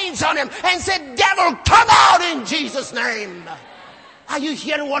your hands on him and say, devil, come out in Jesus' name. Are you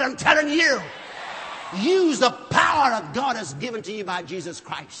hearing what I'm telling you? Use the power that God has given to you by Jesus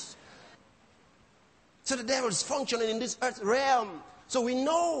Christ. So the devil is functioning in this earth realm. So we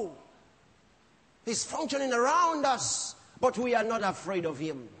know he's functioning around us, but we are not afraid of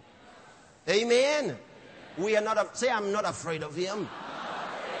him. Amen. We are not. Say, I'm not afraid of him.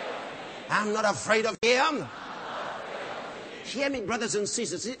 I'm not afraid of him. Hear me, brothers and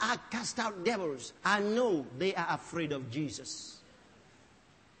sisters. See, I cast out devils. I know they are afraid of Jesus.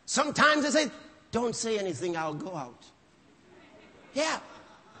 Sometimes they say, don't say anything, I'll go out. Yeah.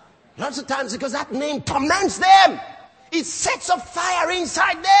 Lots of times because that name torments them. It sets a fire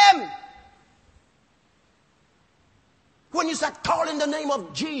inside them. When you start calling the name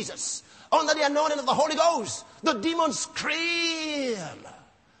of Jesus under the anointing of the Holy Ghost, the demons scream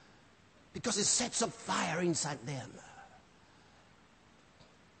because it sets a fire inside them.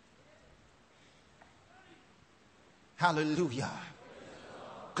 Hallelujah.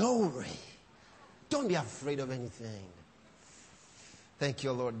 Glory. Don't be afraid of anything. Thank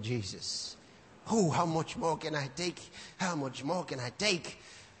you, Lord Jesus. Oh, how much more can I take? How much more can I take?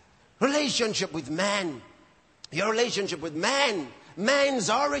 Relationship with man. Your relationship with man. Man's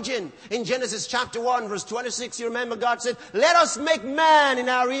origin. In Genesis chapter 1 verse 26, you remember God said, let us make man in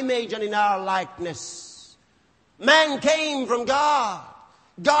our image and in our likeness. Man came from God.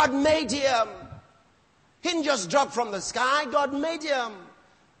 God made him. He didn't just drop from the sky. God made him.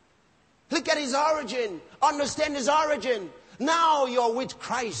 Look at his origin. Understand his origin. Now you're with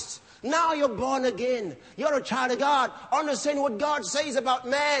Christ. Now you're born again. You're a child of God. Understand what God says about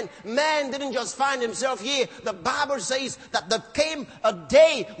man. Man didn't just find himself here. The Bible says that there came a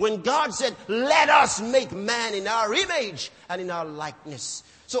day when God said, let us make man in our image and in our likeness.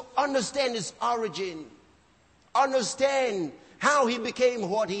 So understand his origin. Understand how he became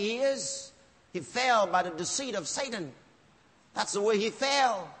what he is. He fell by the deceit of Satan. That's the way he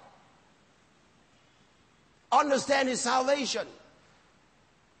fell. Understand his salvation.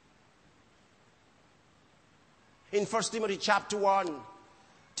 In 1 Timothy chapter 1,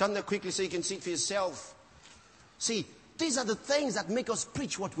 turn there quickly so you can see it for yourself. See, these are the things that make us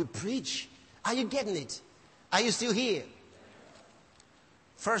preach what we preach. Are you getting it? Are you still here?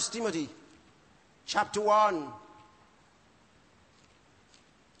 1 Timothy chapter 1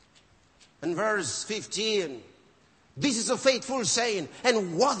 and verse 15. This is a faithful saying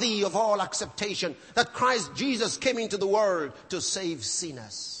and worthy of all acceptation, that Christ Jesus came into the world to save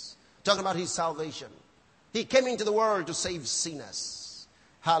sinners. Talking about his salvation. He came into the world to save sinners.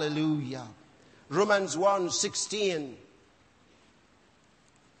 Hallelujah. Romans 1:16.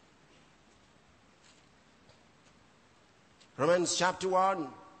 Romans chapter 1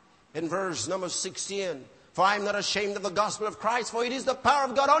 and verse number 16. For I am not ashamed of the gospel of Christ, for it is the power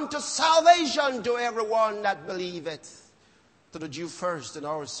of God unto salvation to everyone that believeth. To the Jew first and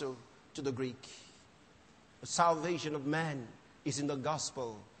also to the Greek. The salvation of man is in the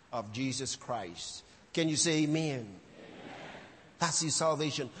gospel of Jesus Christ. Can you say amen? Amen. That's his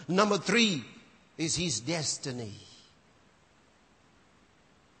salvation. Number 3 is his destiny.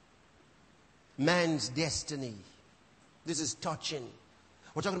 Man's destiny. This is touching.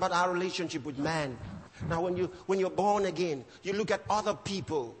 We're talking about our relationship with man. Now, when you're born again, you look at other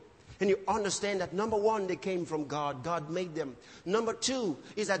people and you understand that, number 1, they came from God. God made them. Number 2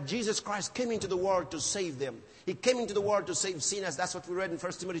 is that Jesus Christ came into the world to save them. He came into the world to save sinners. That's what we read in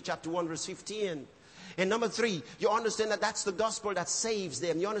 1 Timothy chapter 1, verse 15. And number 3, you understand that that's the gospel that saves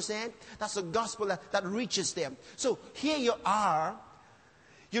them. You understand? That's the gospel that reaches them. So here you are.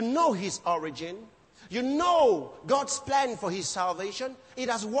 You know his origin. You know God's plan for his salvation. It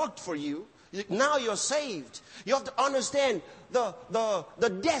has worked for you. Now you're saved. You have to understand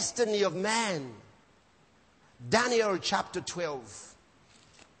the destiny of man. Daniel chapter 12.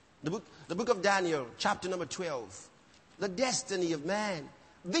 The book of Daniel, chapter number 12. The destiny of man.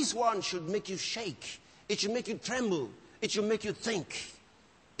 This one should make you shake. It should make you tremble. It should make you think.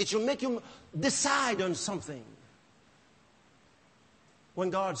 It should make you decide on something. When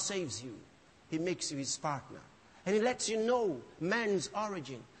God saves you, he makes you his partner. And he lets you know man's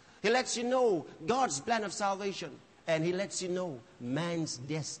origin. He lets you know God's plan of salvation. And he lets you know man's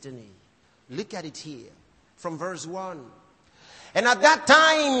destiny. Look at it here from verse 1. And at that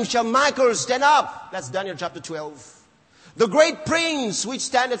time shall Michael stand up. That's Daniel chapter 12. The great prince which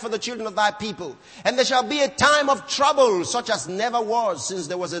standeth for the children of thy people. And there shall be a time of trouble such as never was since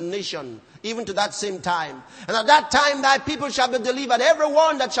there was a nation, even to that same time. And at that time thy people shall be delivered, every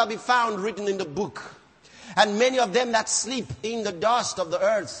one that shall be found written in the book. And many of them that sleep in the dust of the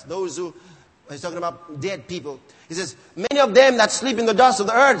earth, those who, he's talking about dead people. He says, many of them that sleep in the dust of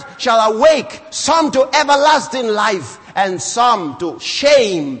the earth shall awake, some to everlasting life, and some to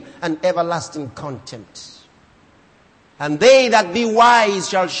shame and everlasting contempt. And they that be wise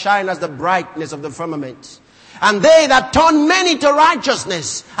shall shine as the brightness of the firmament. And they that turn many to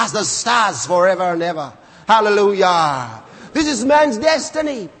righteousness as the stars forever and ever. Hallelujah. This is man's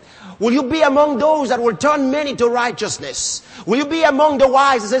destiny. Will you be among those that will turn many to righteousness? Will you be among the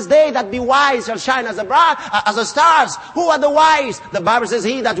wise? It says, they that be wise shall shine as the stars. Who are the wise? The Bible says,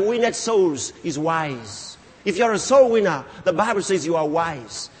 he that winneth souls is wise. If you're a soul winner, the Bible says you are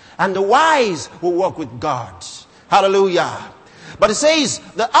wise. And the wise will walk with God. Hallelujah. But it says,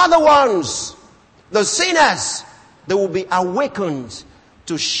 the other ones, the sinners, they will be awakened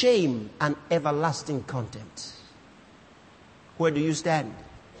to shame and everlasting contempt. Where do you stand?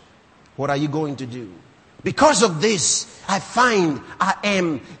 What are you going to do? Because of this, I find I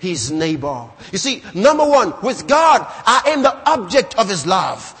am his neighbor. You see, number 1, with God, I am the object of his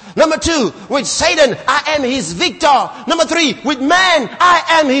love. Number 2, with Satan, I am his victor. Number 3, with man, I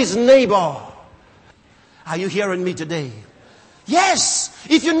am his neighbor. Are you hearing me today? Yes,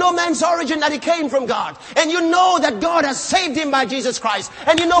 if you know man's origin, that he came from God, and you know that God has saved him by Jesus Christ,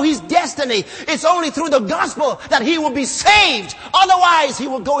 and you know his destiny, it's only through the gospel that he will be saved. Otherwise, he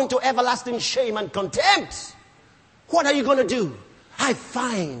will go into everlasting shame and contempt. What are you going to do? I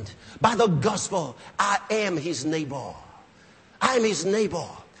find by the gospel, I am his neighbor. I am his neighbor.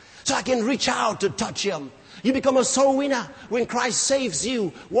 So I can reach out to touch him. You become a soul winner. When Christ saves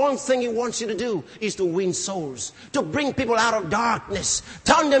you, one thing he wants you to do is to win souls, to bring people out of darkness,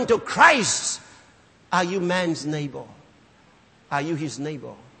 turn them to Christ. Are you man's neighbor? Are you his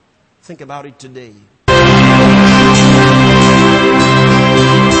neighbor? Think about it today.